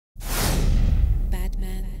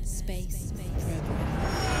Look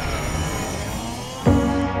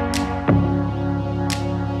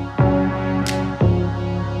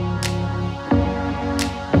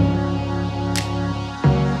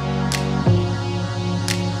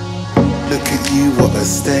at you, what a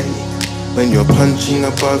state, when you're punching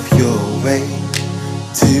above your weight.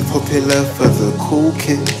 Too popular for the cool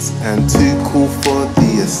kids and too cool for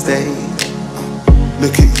the estate.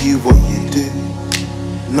 Look at you, what you do,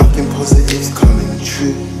 nothing positive's coming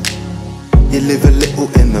true. You live a little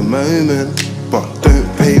in the moment, but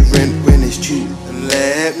don't pay rent when it's due. And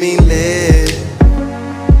let me live,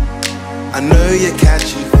 I know you're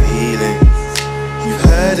catching feelings. You've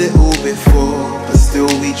heard it all before, but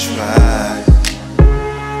still we try.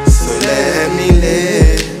 So let me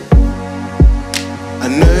live. I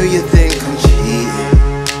know you think I'm cheating,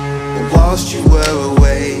 but whilst you were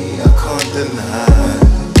away, I can't deny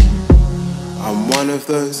I'm one of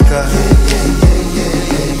those guys.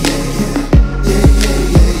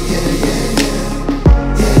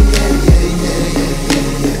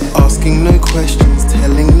 Asking no questions,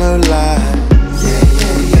 telling no lies.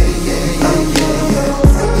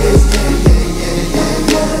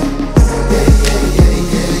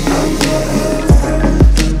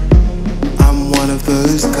 I'm one of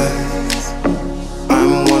those guys.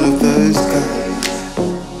 I'm one of those guys.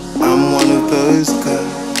 I'm one of those guys.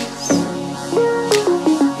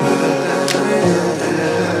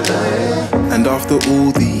 And after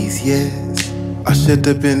all these years, I should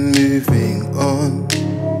have been moving on.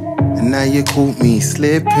 And now you caught me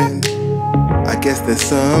slipping. I guess there's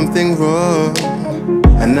something wrong.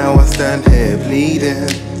 And now I stand here bleeding.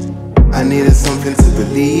 I needed something to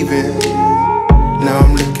believe in. Now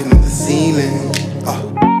I'm looking at the ceiling. Oh,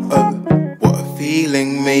 what a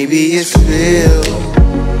feeling. Maybe it's real.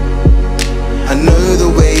 I know the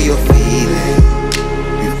way you're feeling.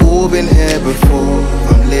 We've all been here before.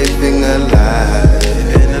 I'm living a life,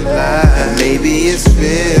 and maybe it's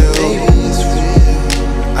real.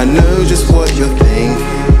 I know just what you're thinking,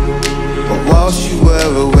 but whilst you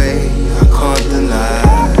were away, I can't deny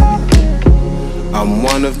I'm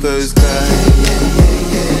one of those guys.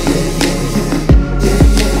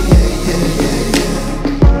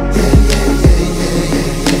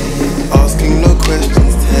 Asking no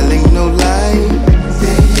questions, telling no lies.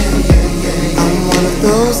 I'm one of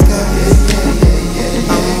those guys.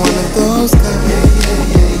 I'm one of those guys.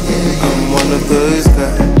 I'm one of those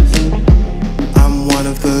guys. I'm one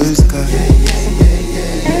of those guys.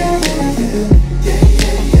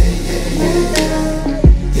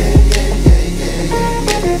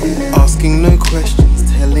 Asking no questions,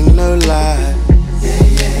 telling no lies.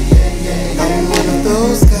 I'm one of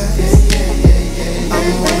those guys. I'm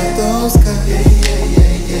one of those guys.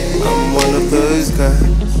 I'm one of those guys.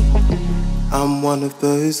 I'm one of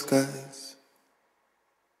those guys.